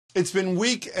It's been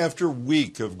week after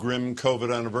week of grim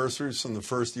COVID anniversaries, from the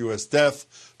first U.S.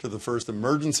 death to the first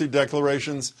emergency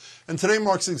declarations, and today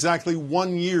marks exactly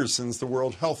 1 year since the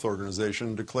World Health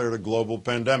Organization declared a global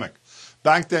pandemic.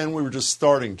 Back then, we were just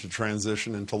starting to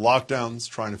transition into lockdowns,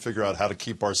 trying to figure out how to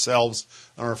keep ourselves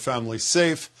and our families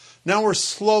safe. Now we're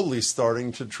slowly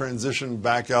starting to transition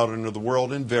back out into the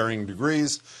world in varying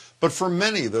degrees, but for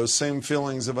many, those same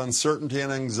feelings of uncertainty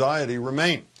and anxiety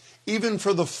remain. Even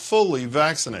for the fully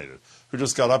vaccinated, who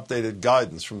just got updated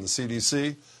guidance from the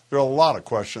CDC, there are a lot of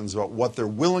questions about what they're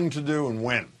willing to do and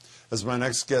when. As my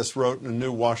next guest wrote in a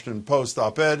new Washington Post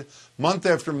op-ed, month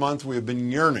after month we have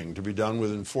been yearning to be done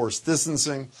with enforced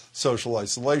distancing, social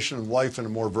isolation, and life in a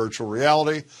more virtual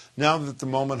reality. Now that the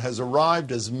moment has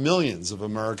arrived, as millions of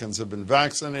Americans have been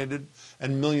vaccinated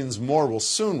and millions more will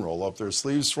soon roll up their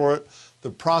sleeves for it,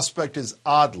 the prospect is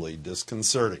oddly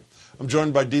disconcerting. I'm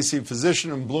joined by D.C.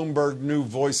 physician and Bloomberg New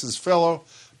Voices fellow,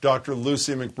 Dr.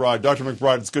 Lucy McBride. Dr.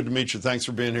 McBride, it's good to meet you. Thanks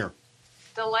for being here.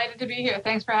 Delighted to be here.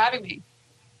 Thanks for having me.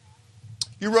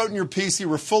 You wrote in your piece you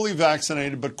were fully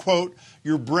vaccinated, but, quote,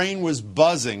 your brain was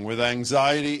buzzing with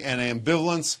anxiety and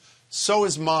ambivalence. So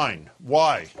is mine.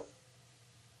 Why?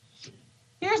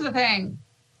 Here's the thing.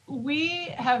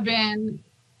 We have been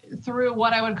through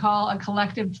what I would call a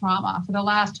collective trauma for the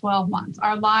last 12 months.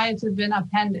 Our lives have been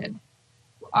upended.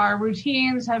 Our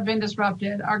routines have been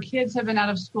disrupted. Our kids have been out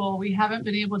of school. We haven't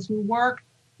been able to work,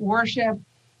 worship,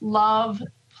 love,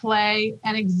 play,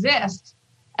 and exist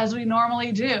as we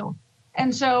normally do.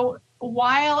 And so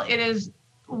while it is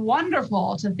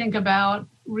wonderful to think about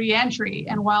reentry,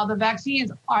 and while the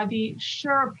vaccines are the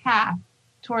sure path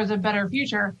towards a better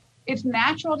future, it's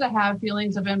natural to have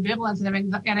feelings of ambivalence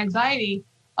and anxiety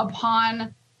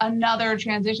upon another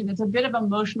transition. It's a bit of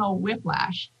emotional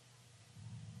whiplash.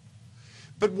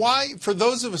 But why, for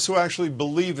those of us who actually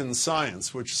believe in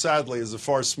science, which sadly is a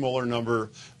far smaller number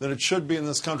than it should be in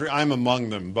this country, I'm among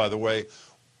them, by the way,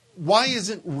 why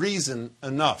isn't reason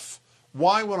enough?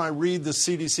 Why, when I read the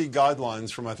CDC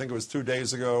guidelines from, I think it was 2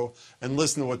 days ago, and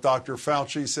listen to what Dr.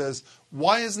 Fauci says,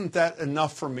 why isn't that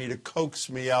enough for me to coax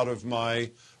me out of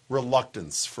my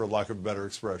reluctance, for lack of a better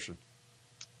expression?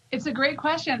 It's a great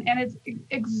question, and it's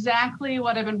exactly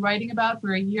what I've been writing about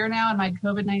for a year now in my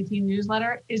COVID-19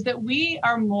 newsletter, is that we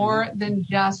are more than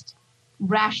just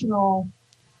rational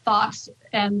thoughts,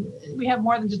 and we have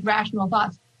more than just rational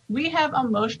thoughts. We have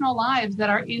emotional lives that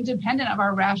are independent of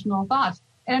our rational thoughts.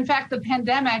 And in fact, the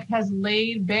pandemic has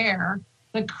laid bare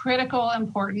the critical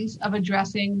importance of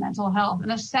addressing mental health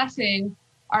and assessing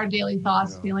our daily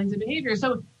thoughts, feelings, and behaviors.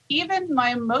 So even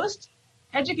my most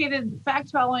educated,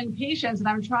 fact-following patients, and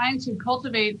I'm trying to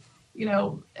cultivate,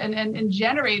 and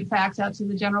generate facts out to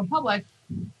the general public,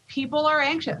 people are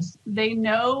anxious. They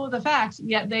know the facts,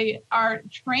 yet they are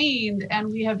trained,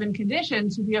 and we have been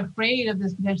conditioned to be afraid of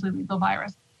this potentially lethal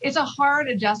virus. It's a hard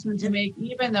adjustment to make,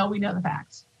 even though we know the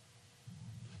facts.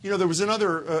 You know, there was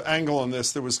another angle on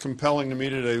this that was compelling to me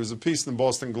today. It was a piece in the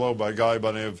Boston Globe by a guy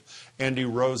by the name of Andy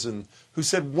Rosen, who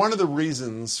said one of the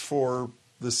reasons for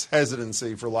this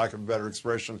hesitancy, for lack of a better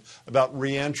expression, about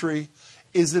reentry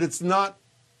is that it's not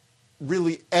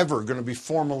really ever going to be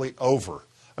formally over.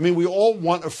 I mean, we all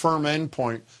want a firm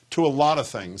endpoint to a lot of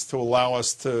things to allow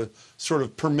us to sort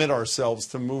of permit ourselves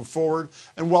to move forward.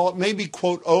 And while it may be,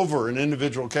 quote, over in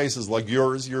individual cases like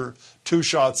yours, you're 2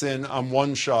 shots in, I'm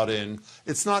 1 shot in,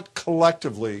 it's not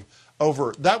collectively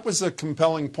over. That was a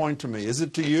compelling point to me. Is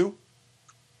it to you?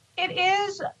 It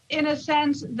is, in a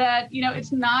sense that,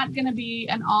 it's not going to be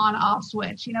an on-off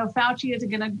switch. Fauci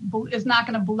is not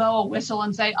going to blow a whistle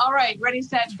and say, "All right, ready,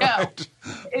 set, go." Right.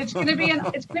 It's going to be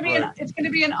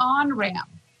an on-ramp.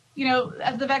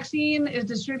 As the vaccine is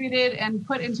distributed and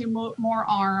put into more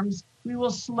arms, we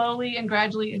will slowly and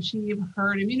gradually achieve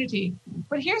herd immunity.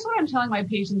 But here's what I'm telling my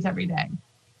patients every day: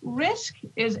 risk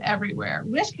is everywhere.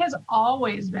 Risk has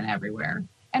always been everywhere.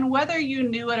 And whether you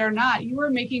knew it or not, you were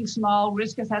making small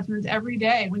risk assessments every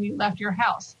day when you left your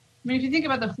house. I mean, if you think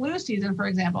about the flu season, for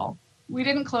example, we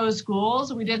didn't close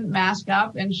schools, we didn't mask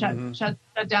up and shut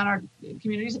down our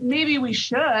communities. Maybe we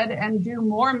should and do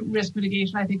more risk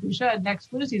mitigation. I think we should next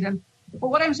flu season. But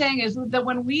what I'm saying is that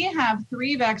when we have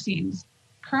 3 vaccines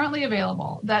currently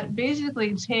available that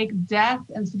basically take death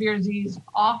and severe disease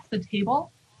off the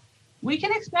table, we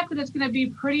can expect that it's going to be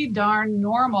pretty darn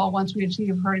normal once we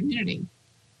achieve herd immunity.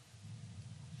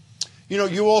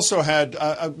 You also had,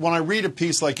 when I read a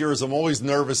piece like yours, I'm always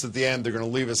nervous at the end they're going to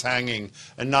leave us hanging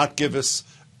and not give us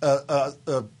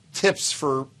tips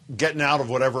for getting out of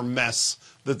whatever mess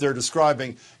that they're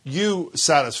describing. You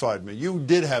satisfied me. You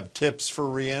did have tips for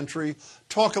reentry.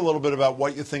 Talk a little bit about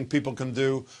what you think people can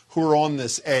do who are on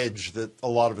this edge that a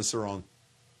lot of us are on.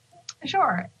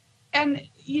 Sure. And,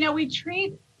 we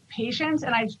treat patients,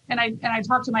 and I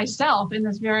talk to myself in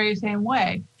this very same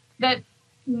way, that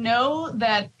know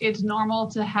that it's normal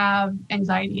to have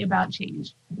anxiety about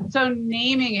change. So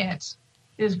naming it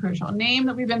is crucial. Name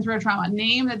that we've been through a trauma.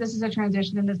 Name that this is a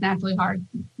transition and it's naturally hard.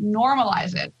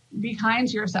 Normalize it. Be kind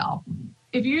to yourself.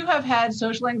 If you have had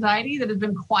social anxiety that has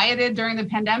been quieted during the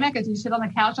pandemic as you sit on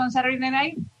the couch on Saturday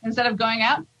night instead of going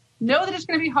out, know that it's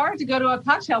going to be hard to go to a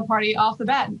cocktail party off the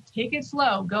bat. Take it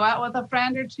slow. Go out with a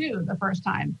friend or two the first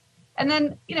time. And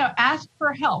then, ask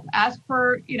for help. Ask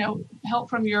for, help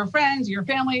from your friends, your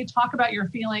family. Talk about your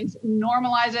feelings.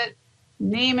 Normalize it.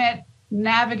 Name it.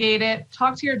 Navigate it.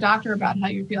 Talk to your doctor about how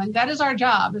you're feeling. That is our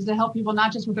job, is to help people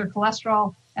not just with their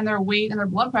cholesterol and their weight and their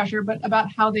blood pressure, but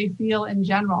about how they feel in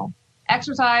general.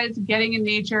 Exercise, getting in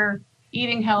nature,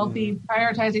 eating healthy,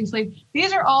 prioritizing sleep.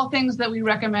 These are all things that we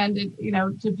recommend,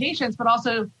 to patients, but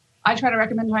also I try to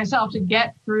recommend to myself to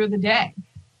get through the day.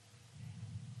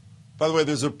 By the way,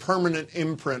 there's a permanent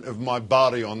imprint of my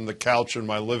body on the couch in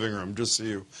my living room, just so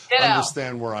you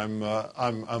understand where I'm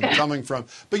coming from.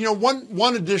 But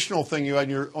one additional thing you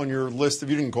had on your list, if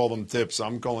you didn't call them tips,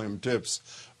 I'm calling them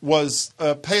tips, was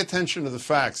pay attention to the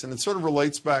facts. And it sort of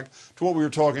relates back to what we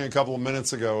were talking a couple of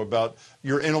minutes ago about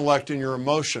your intellect and your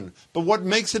emotion. But what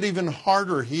makes it even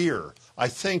harder here, I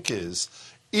think, is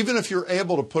even if you're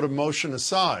able to put emotion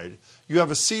aside, you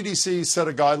have a CDC set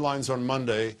of guidelines on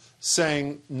Monday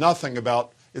saying nothing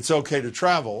about it's okay to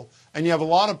travel, and you have a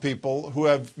lot of people who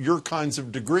have your kinds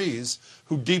of degrees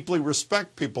who deeply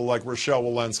respect people like Rochelle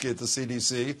Walensky at the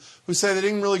CDC, who say they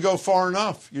didn't really go far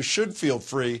enough. You should feel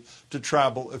free to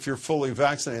travel if you're fully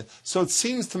vaccinated. So it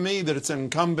seems to me that it's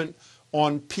incumbent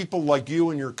on people like you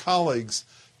and your colleagues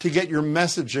to get your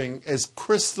messaging as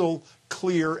crystal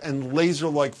clear and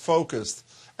laser-like focused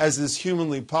as is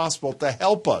humanly possible to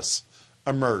help us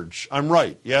emerge. I'm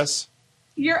right, yes?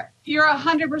 You're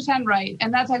 100% right.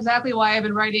 And that's exactly why I've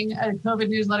been writing a COVID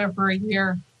newsletter for a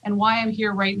year and why I'm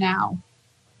here right now.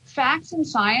 Facts and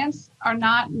science are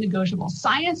not negotiable.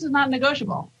 Science is not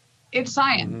negotiable. It's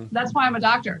science. Mm-hmm. That's why I'm a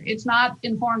doctor. It's not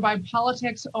informed by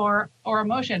politics or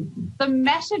emotion. The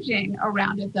messaging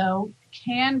around it, though,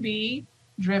 can be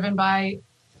driven by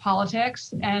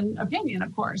politics and opinion,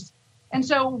 of course. And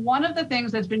so one of the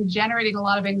things that's been generating a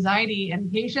lot of anxiety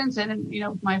in patients and,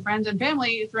 my friends and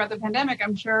family throughout the pandemic,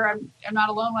 I'm sure I'm not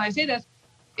alone when I say this,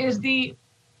 is the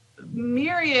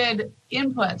myriad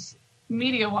inputs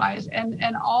media-wise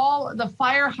and all the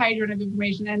fire hydrant of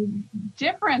information and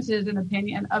differences in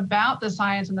opinion about the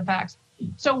science and the facts.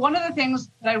 So one of the things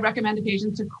that I recommend to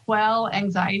patients to quell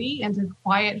anxiety and to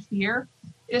quiet fear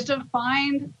is to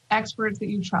find experts that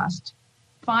you trust.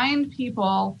 Find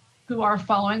people who are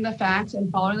following the facts and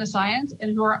following the science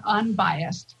and who are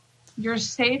unbiased. You're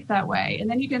safe that way. And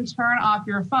then you can turn off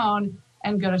your phone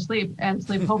and go to sleep and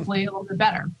sleep hopefully a little bit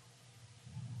better.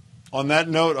 On that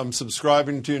note, I'm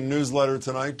subscribing to your newsletter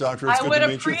tonight. Doctor, it's good to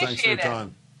meet you. Thanks for your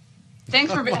time.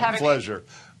 Thanks for having me. My pleasure.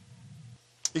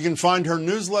 You can find her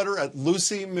newsletter at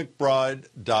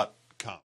lucymcbride.com.